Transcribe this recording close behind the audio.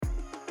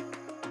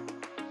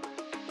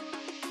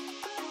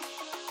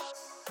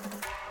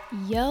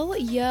Yo,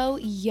 yo,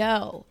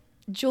 yo,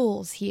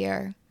 Jules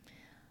here.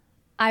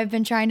 I've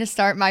been trying to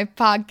start my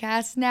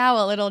podcast now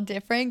a little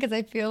different because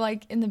I feel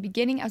like in the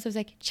beginning I was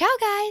like, ciao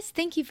guys,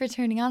 thank you for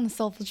turning on the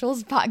Soulful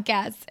Jules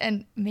podcast.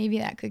 And maybe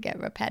that could get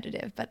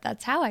repetitive, but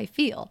that's how I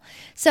feel.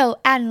 So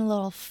adding a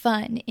little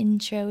fun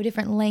intro,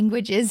 different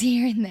languages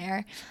here and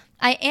there.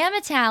 I am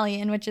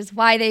Italian, which is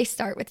why they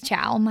start with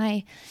ciao.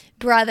 My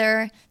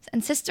brother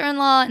and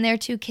sister-in-law and their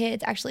 2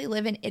 kids actually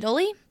live in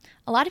Italy.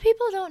 A lot of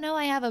people don't know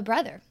I have a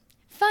brother.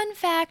 Fun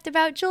fact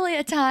about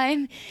Julia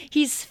time,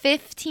 he's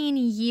 15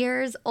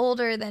 years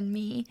older than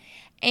me,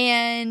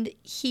 and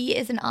he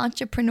is an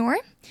entrepreneur.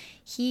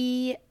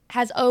 He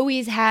has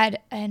always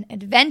had an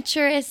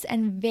adventurous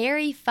and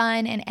very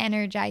fun and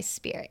energized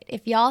spirit.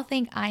 If y'all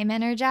think I'm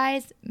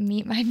energized,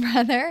 meet my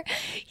brother.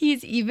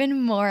 He's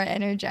even more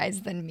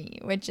energized than me,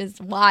 which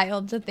is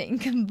wild to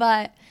think,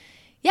 but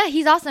yeah,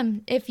 he's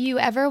awesome. If you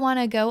ever want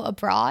to go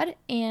abroad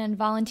and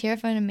volunteer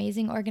for an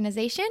amazing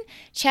organization,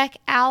 check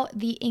out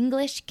the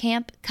English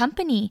Camp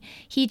Company.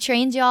 He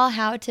trains y'all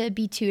how to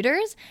be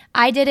tutors.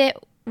 I did it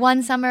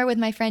one summer with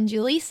my friend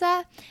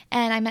Julissa,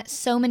 and I met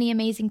so many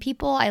amazing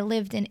people. I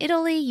lived in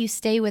Italy. You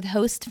stay with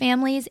host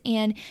families,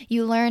 and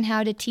you learn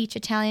how to teach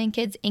Italian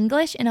kids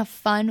English in a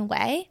fun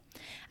way.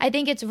 I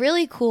think it's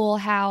really cool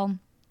how,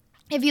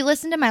 if you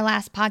listen to my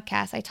last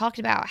podcast, I talked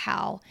about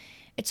how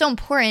it's so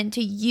important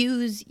to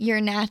use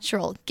your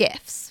natural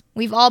gifts.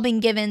 We've all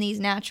been given these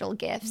natural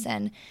gifts,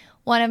 and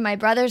one of my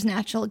brother's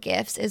natural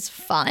gifts is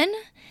fun.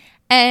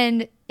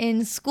 And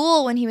in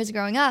school, when he was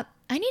growing up,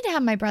 I need to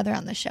have my brother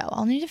on the show.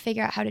 I'll need to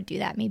figure out how to do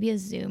that, maybe a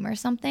Zoom or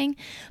something.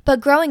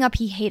 But growing up,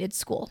 he hated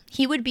school.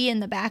 He would be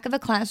in the back of a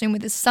classroom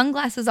with his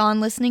sunglasses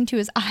on, listening to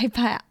his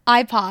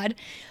iPod.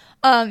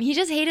 He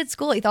just hated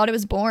school. He thought it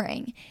was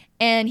boring.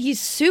 And he's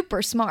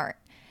super smart.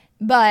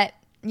 But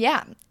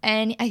yeah,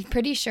 and I'm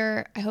pretty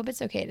sure, I hope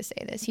it's okay to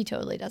say this, he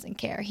totally doesn't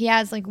care. He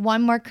has like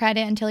 1 more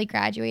credit until he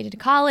graduated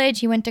college.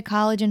 He went to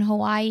college in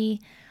Hawaii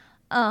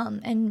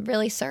and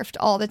really surfed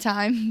all the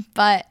time.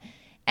 But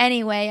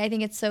anyway, I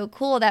think it's so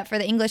cool that for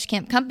the English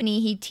Camp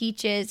Company, he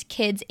teaches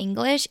kids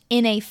English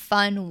in a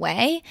fun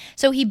way.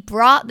 So he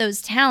brought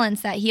those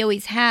talents that he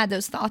always had,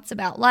 those thoughts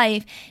about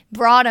life,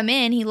 brought them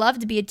in. He loved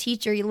to be a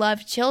teacher. He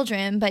loved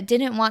children, but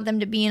didn't want them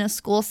to be in a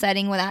school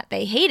setting that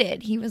they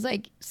hated. He was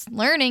like,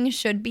 learning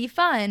should be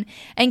fun,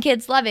 and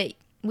kids love it.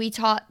 We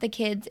taught the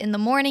kids in the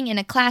morning in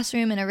a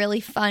classroom in a really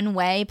fun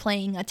way,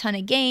 playing a ton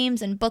of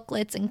games and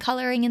booklets and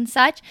coloring and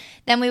such.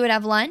 Then we would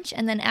have lunch,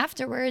 and then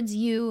afterwards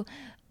you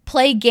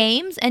play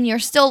games and you're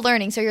still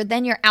learning. So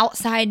you're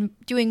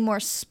outside doing more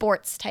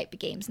sports type of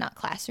games, not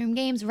classroom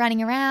games,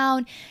 running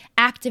around,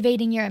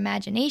 activating your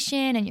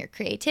imagination and your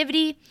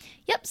creativity.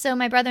 Yep, so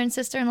my brother and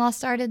sister-in-law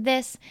started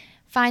this.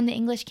 Find the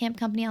English Camp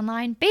Company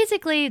online.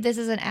 Basically, this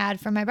is an ad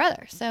for my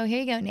brother. So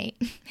here you go,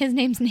 Nate. His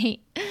name's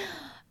Nate.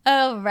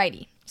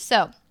 Alrighty.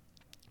 So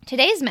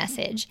today's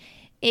message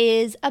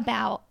is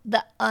about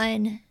the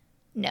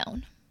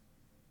unknown.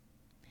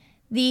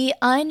 The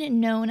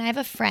unknown. I have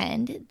a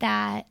friend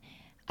that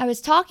I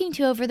was talking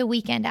to over the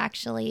weekend,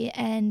 actually,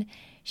 and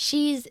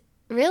she's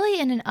really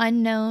in an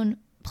unknown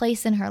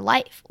place in her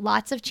life.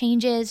 Lots of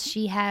changes.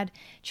 She had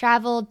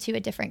traveled to a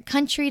different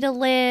country to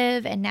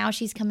live, and now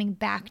she's coming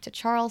back to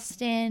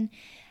Charleston,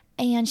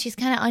 and she's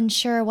kind of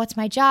unsure, what's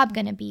my job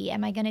going to be?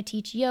 Am I going to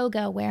teach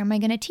yoga? Where am I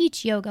going to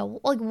teach yoga?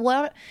 Like,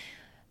 what?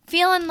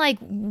 Feeling like,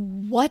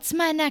 what's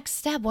my next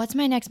step? What's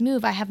my next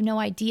move? I have no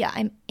idea.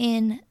 I'm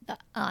in the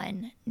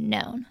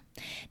unknown.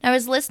 Now, I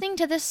was listening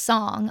to this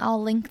song.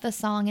 I'll link the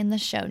song in the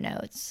show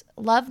notes.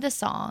 Love the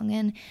song.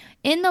 And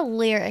in the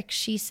lyrics,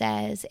 she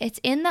says, it's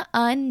in the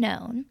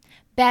unknown,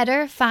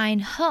 better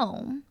find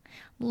home.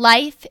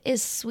 Life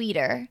is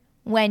sweeter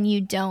when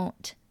you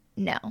don't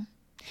know.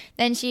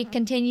 Then she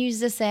continues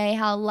to say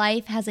how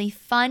life has a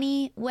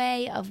funny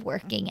way of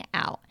working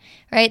out,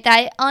 right?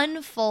 That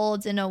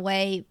unfolds in a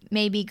way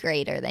maybe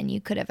greater than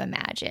you could have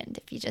imagined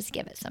if you just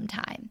give it some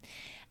time.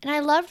 And I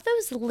loved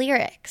those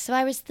lyrics, so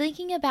I was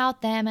thinking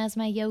about them as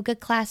my yoga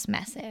class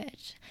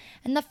message.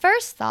 And the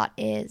first thought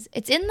is,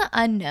 it's in the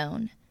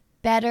unknown,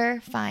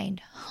 better find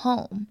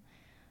home.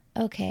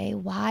 Okay,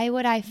 why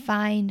would I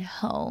find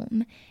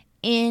home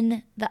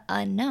in the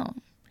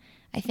unknown?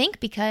 I think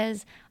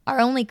because our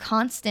only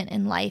constant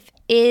in life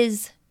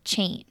is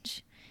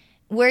change.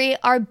 We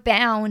are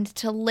bound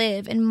to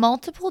live in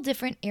multiple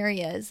different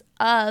areas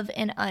of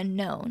an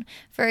unknown.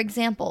 For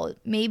example,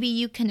 maybe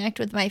you connect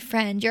with my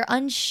friend, you're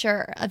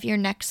unsure of your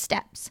next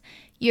steps,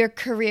 your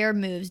career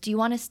moves. Do you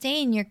want to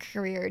stay in your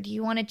career? Do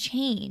you want to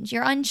change?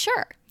 You're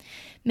unsure.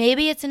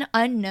 Maybe it's an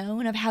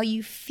unknown of how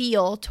you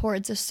feel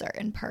towards a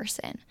certain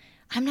person.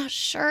 I'm not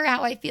sure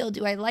how I feel.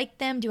 Do I like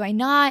them? Do I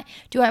not?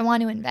 Do I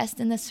want to invest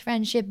in this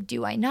friendship?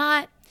 Do I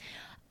not?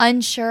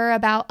 Unsure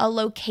about a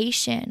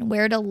location,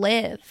 where to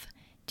live.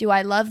 Do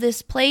I love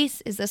this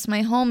place? Is this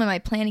my home? Am I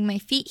planting my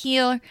feet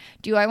here?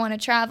 Do I want to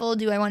travel?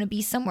 Do I want to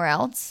be somewhere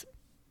else?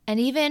 And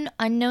even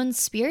unknown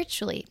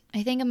spiritually.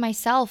 I think of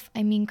myself.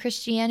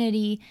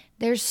 Christianity,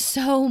 there's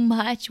so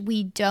much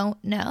we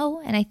don't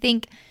know. And I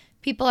think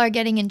People are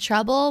getting in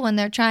trouble when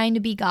they're trying to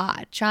be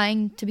God,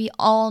 trying to be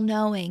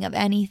all-knowing of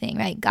anything,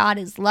 right? God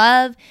is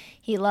love.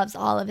 He loves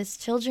all of his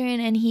children,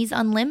 and he's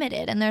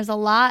unlimited. And there's a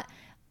lot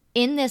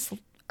in this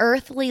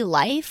earthly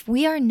life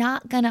we are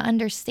not going to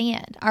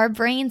understand. Our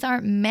brains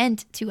aren't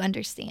meant to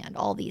understand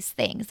all these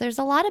things. There's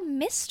a lot of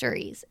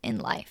mysteries in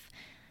life.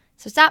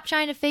 So stop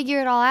trying to figure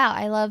it all out.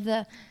 I love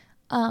the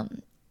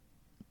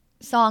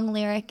song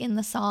lyric in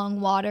the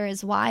song Water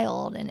is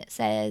Wild, and it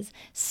says,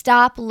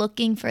 stop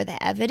looking for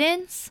the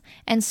evidence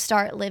and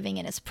start living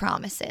in his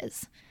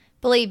promises.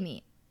 Believe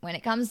me, when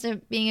it comes to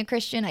being a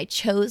Christian, I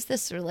chose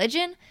this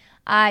religion.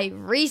 I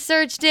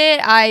researched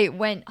it. I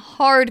went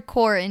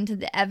hardcore into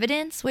the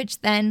evidence,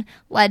 which then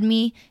led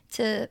me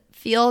to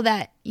feel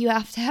that you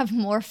have to have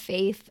more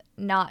faith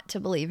not to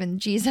believe in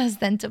Jesus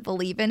than to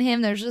believe in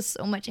him. There's just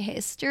so much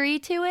history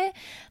to it.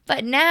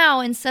 But now,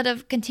 instead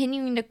of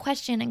continuing to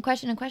question and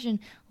question and question,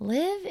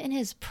 live in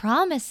his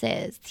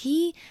promises.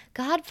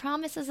 God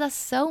promises us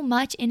so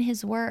much in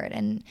his word,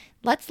 and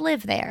let's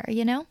live there,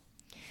 you know?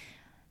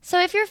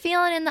 So if you're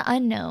feeling in the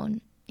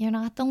unknown, you're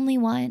not the only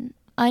one.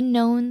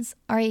 Unknowns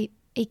are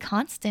a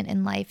constant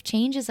in life.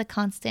 Change is a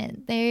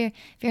constant. If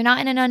you're not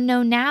in an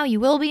unknown now, you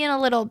will be in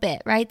a little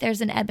bit, right?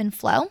 There's an ebb and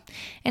flow.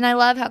 And I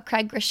love how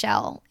Craig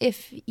Groeschel,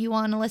 if you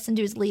want to listen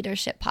to his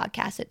leadership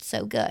podcast, it's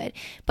so good.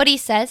 But he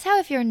says how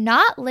if you're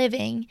not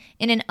living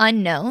in an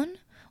unknown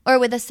or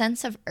with a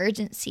sense of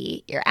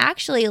urgency, you're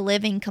actually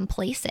living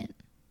complacent.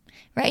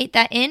 Right?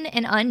 That in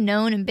an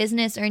unknown in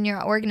business or in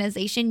your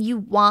organization, you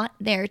want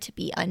there to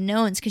be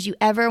unknowns because you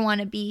ever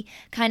want to be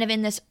kind of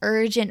in this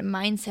urgent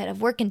mindset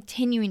of we're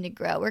continuing to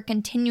grow, we're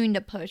continuing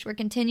to push, we're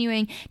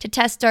continuing to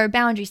test our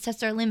boundaries,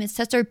 test our limits,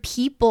 test our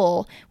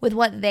people with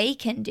what they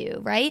can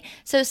do, right?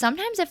 So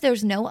sometimes if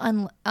there's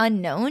no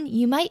unknown,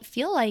 you might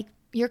feel like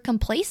you're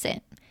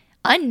complacent.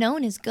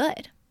 Unknown is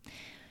good.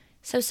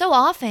 So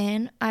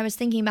often I was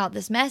thinking about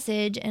this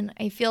message and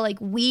I feel like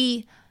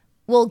we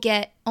will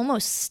get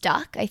almost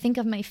stuck. I think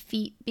of my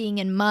feet being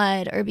in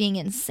mud or being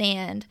in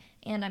sand,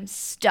 and I'm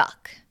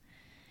stuck.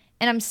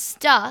 And I'm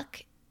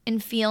stuck in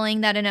feeling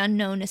that an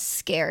unknown is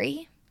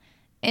scary.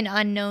 An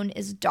unknown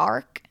is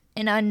dark.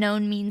 An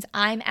unknown means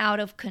I'm out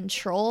of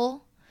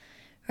control,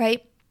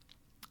 right?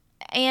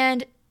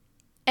 And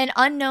an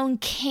unknown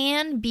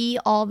can be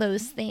all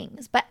those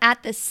things, but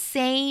at the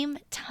same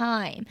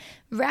time,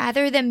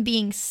 rather than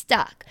being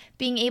stuck,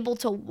 being able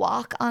to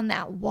walk on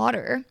that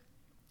water,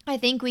 I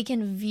think we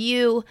can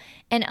view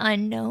an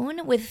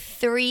unknown with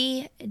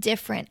 3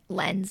 different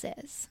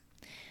lenses.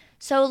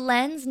 So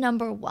lens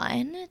number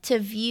 1 to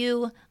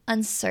view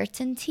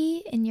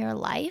uncertainty in your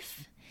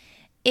life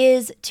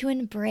is to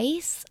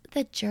embrace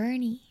the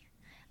journey.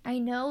 I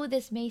know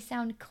this may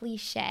sound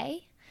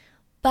cliche,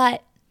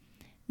 but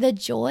the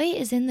joy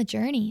is in the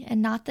journey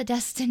and not the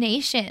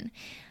destination.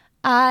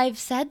 I've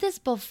said this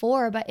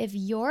before, but if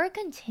you're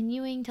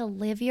continuing to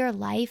live your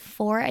life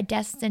for a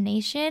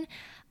destination,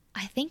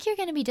 I think you're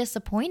going to be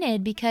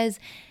disappointed because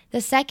the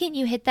second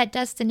you hit that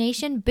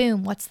destination,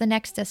 boom, what's the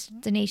next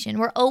destination?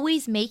 We're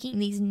always making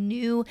these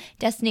new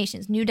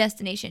destinations, new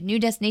destination, new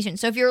destination.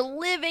 So if you're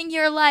living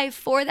your life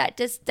for that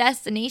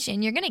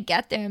destination, you're going to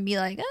get there and be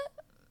like,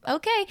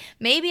 okay,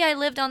 maybe I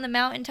lived on the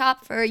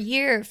mountaintop for a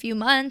year, a few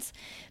months.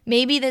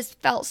 Maybe this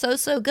felt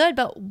so good,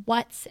 but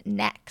what's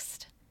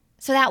next?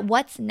 So that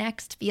what's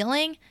next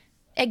feeling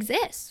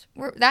exists.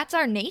 That's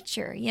our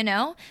nature, you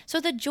know? So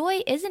the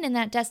joy isn't in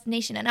that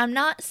destination. And I'm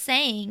not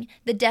saying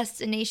the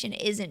destination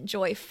isn't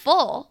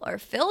joyful or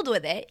filled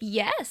with it.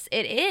 Yes,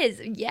 it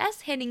is.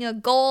 Yes, hitting a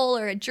goal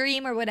or a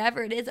dream or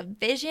whatever it is, a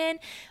vision,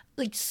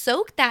 like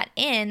soak that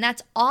in.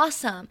 That's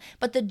awesome.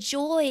 But the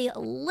joy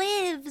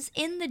lives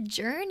in the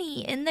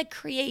journey, in the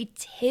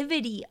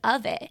creativity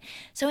of it.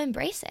 So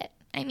embrace it.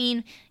 I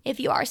mean, if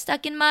you are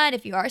stuck in mud,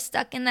 if you are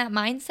stuck in that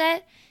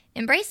mindset,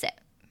 embrace it.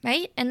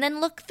 Right? And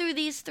then look through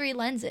these 3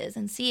 lenses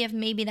and see if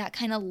maybe that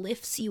kind of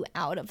lifts you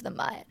out of the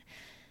mud.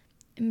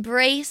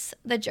 Embrace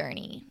the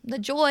journey. The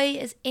joy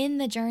is in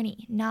the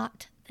journey,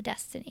 not the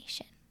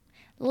destination.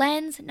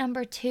 Lens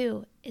number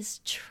 2 is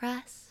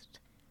trust.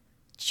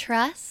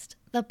 Trust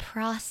the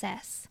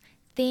process.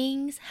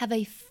 Things have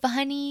a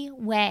funny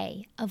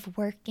way of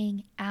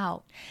working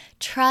out.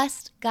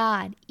 Trust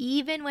God,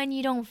 even when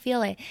you don't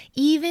feel it,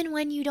 even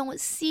when you don't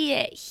see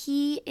it.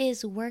 He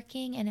is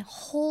working and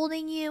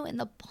holding you in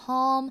the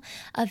palm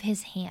of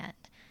his hand.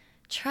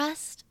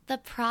 Trust the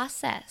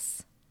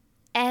process.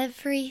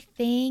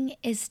 Everything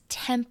is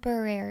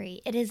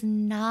temporary. It is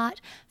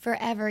not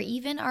forever.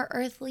 Even our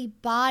earthly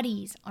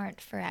bodies aren't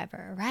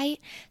forever, right?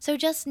 So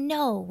just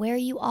know where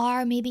you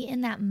are, maybe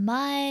in that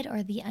mud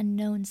or the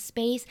unknown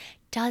space,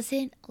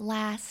 doesn't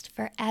last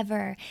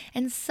forever.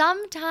 And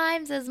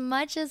sometimes, as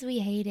much as we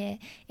hate it,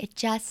 it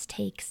just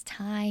takes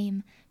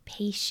time,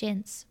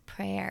 patience,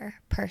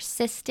 prayer,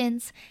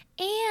 persistence,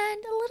 and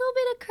a little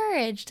bit of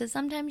courage to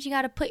sometimes you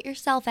got to put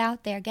yourself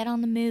out there, get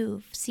on the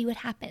move, see what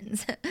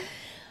happens.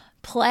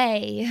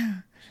 Play.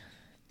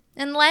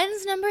 And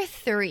lens number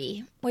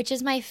 3, which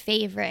is my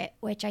favorite,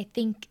 which I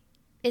think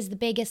is the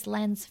biggest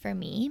lens for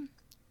me,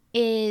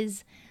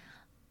 is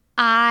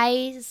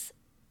eyes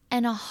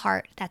and a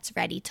heart that's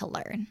ready to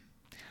learn.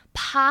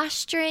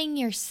 Posturing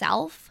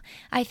yourself,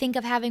 I think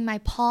of having my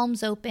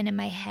palms open and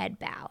my head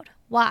bowed.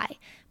 Why?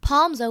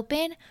 Palms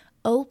open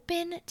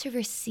to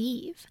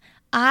receive.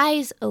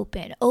 Eyes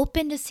open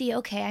to see,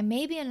 okay, I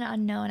may be an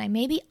unknown, I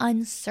may be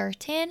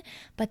uncertain,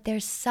 but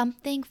there's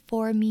something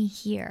for me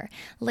here.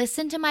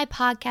 Listen to my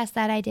podcast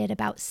that I did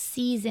about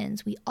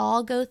seasons. We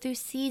all go through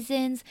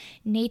seasons.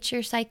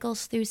 Nature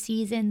cycles through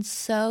seasons.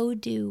 So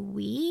do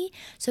we.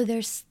 So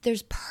there's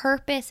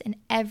purpose in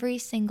every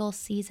single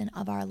season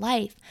of our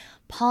life.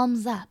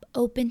 Palms up,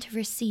 open to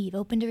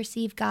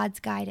receive God's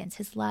guidance,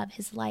 His love,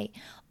 His light.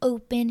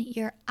 Open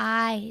your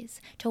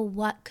eyes to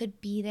what could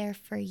be there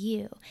for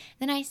you.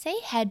 Then I say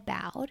head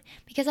bowed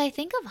because I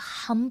think of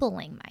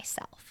humbling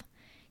myself.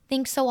 I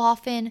think so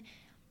often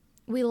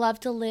we love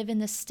to live in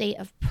this state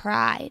of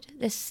pride,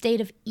 this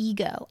state of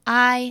ego.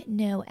 I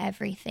know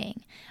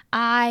everything.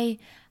 I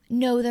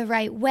know the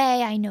right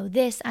way. I know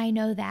this, I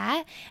know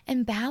that.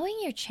 And bowing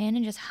your chin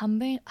and just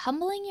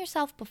humbling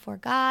yourself before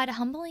God,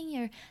 humbling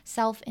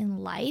yourself in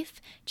life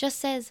just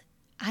says,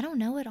 I don't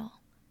know it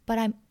all, but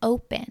I'm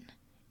open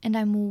and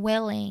I'm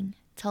willing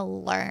to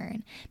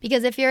learn.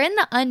 Because if you're in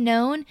the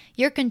unknown,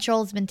 your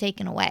control's been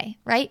taken away,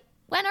 right?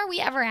 When are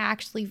we ever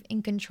actually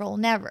in control?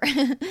 Never.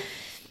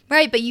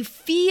 Right? But you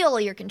feel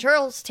your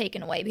control's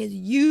taken away because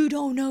you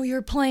don't know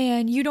your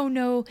plan. You don't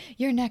know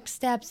your next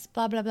steps,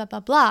 blah, blah, blah,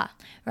 blah, blah,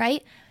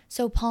 right?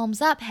 So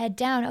palms up, head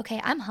down.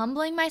 Okay, I'm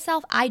humbling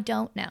myself. I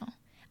don't know.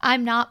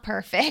 I'm not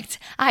perfect.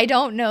 I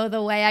don't know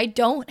the way. I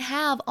don't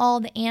have all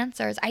the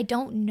answers. I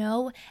don't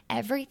know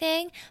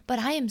everything, but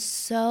I am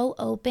so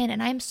open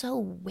and I'm so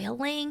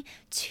willing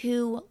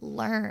to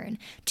learn,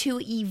 to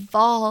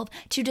evolve,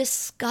 to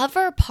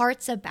discover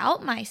parts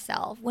about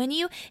myself. When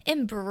you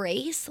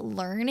embrace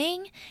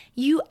learning,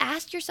 you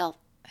ask yourself,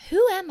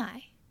 who am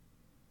I?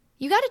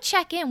 You got to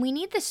check in. We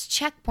need this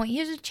checkpoint.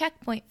 Here's a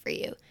checkpoint for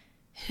you.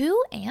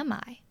 Who am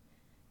I?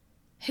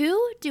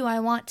 Who do I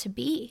want to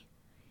be?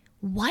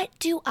 What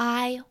do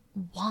I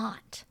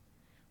want?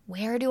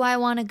 Where do I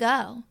want to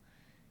go?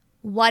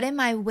 What am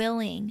I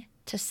willing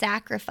to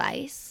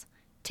sacrifice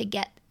to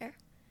get there?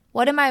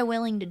 What am I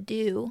willing to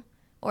do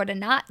or to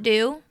not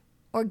do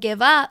or give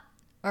up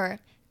or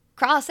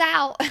cross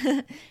out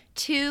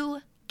to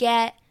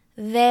get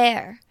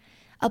there?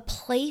 A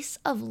place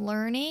of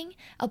learning,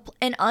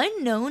 an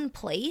unknown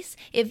place,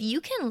 if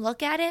you can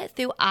look at it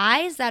through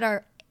eyes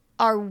that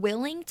are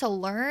willing to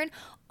learn,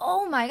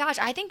 oh my gosh,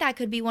 I think that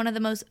could be one of the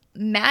most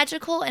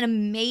magical and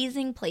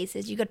amazing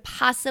places you could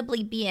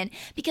possibly be in,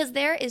 because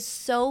there is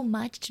so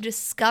much to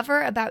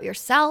discover about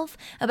yourself,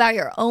 about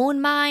your own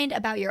mind,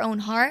 about your own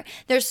heart.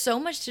 There's so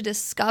much to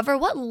discover.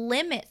 What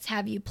limits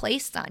have you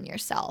placed on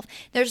yourself?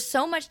 There's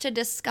so much to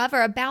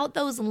discover about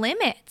those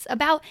limits,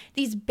 about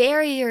these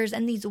barriers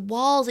and these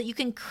walls that you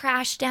can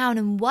crash down,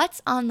 and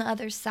what's on the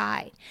other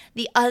side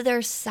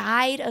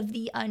of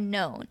the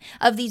unknown,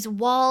 of these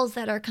walls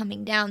that are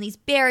coming down, these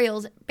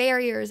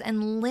barriers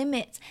and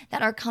limits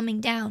that are coming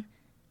down.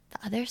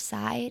 The other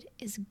side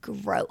is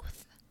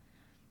growth,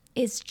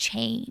 is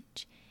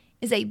change,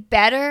 is a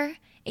better,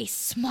 a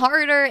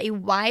smarter, a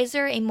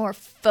wiser, a more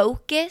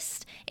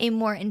focused, a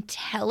more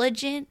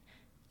intelligent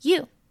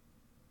you.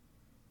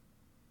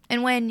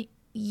 And when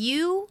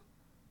you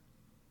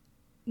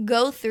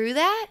go through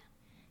that,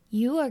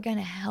 you are going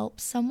to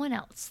help someone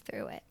else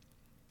through it.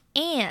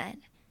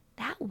 And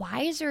that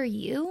wiser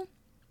you,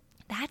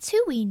 that's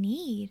who we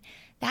need.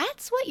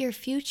 That's what your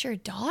future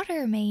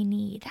daughter may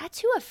need. That's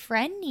who a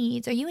friend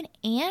needs. Are you an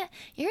aunt?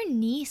 Your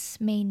niece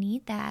may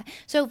need that.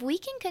 So if we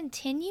can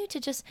continue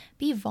to just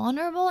be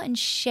vulnerable and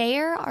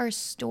share our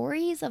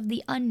stories of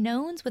the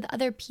unknowns with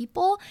other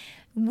people,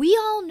 we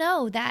all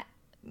know that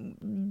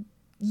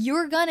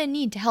you're going to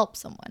need to help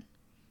someone.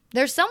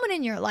 There's someone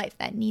in your life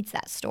that needs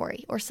that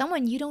story, or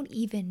someone you don't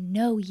even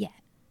know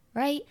yet,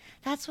 right?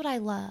 That's what I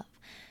love.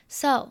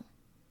 So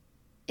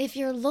if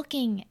you're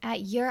looking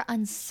at your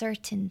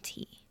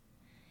uncertainty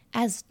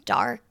as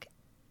dark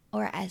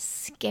or as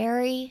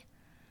scary,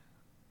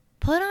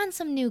 put on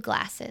some new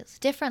glasses,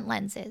 different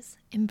lenses,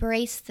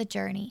 embrace the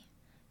journey,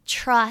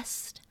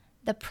 trust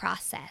the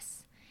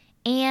process,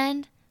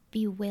 and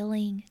be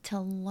willing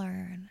to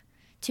learn,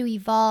 to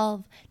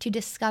evolve, to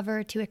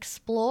discover, to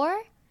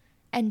explore,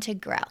 and to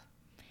grow.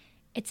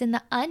 It's in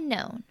the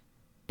unknown.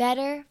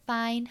 Better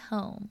find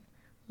home.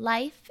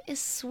 Life is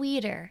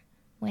sweeter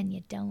when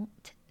you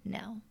don't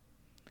know.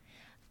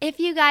 If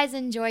you guys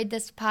enjoyed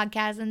this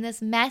podcast and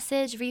this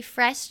message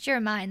refreshed your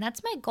mind,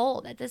 that's my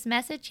goal, that this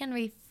message can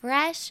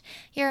refresh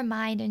your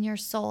mind and your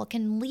soul,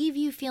 can leave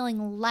you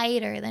feeling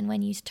lighter than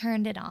when you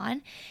turned it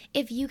on.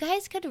 If you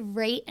guys could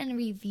rate and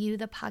review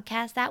the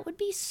podcast, that would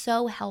be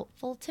so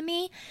helpful to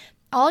me.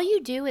 All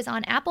you do is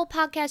on Apple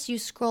Podcasts, you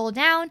scroll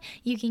down,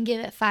 you can give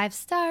it 5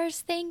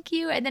 stars, thank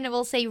you, and then it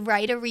will say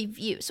write a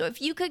review. So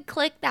if you could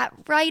click that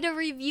write a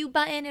review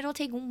button, it'll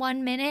take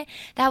 1 minute.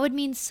 That would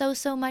mean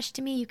so much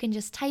to me. You can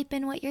just type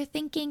in what you're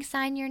thinking,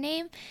 sign your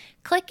name,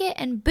 click it,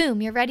 and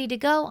boom, you're ready to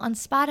go. On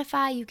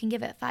Spotify, you can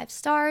give it 5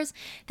 stars.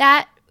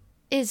 That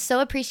is so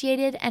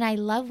appreciated, and I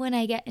love when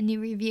I get a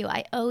new review.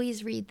 I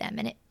always read them,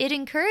 and it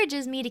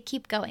encourages me to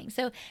keep going.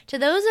 So to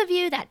those of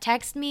you that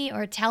text me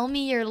or tell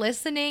me you're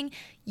listening,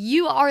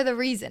 you are the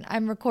reason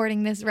I'm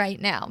recording this right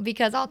now,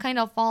 because I'll kind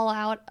of fall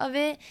out of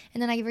it,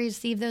 and then I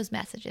receive those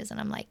messages, and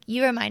I'm like,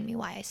 you remind me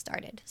why I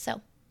started.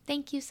 So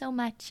thank you so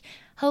much.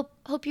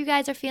 Hope you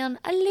guys are feeling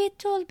a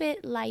little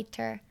bit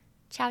lighter.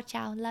 Ciao,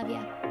 ciao. Love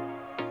ya.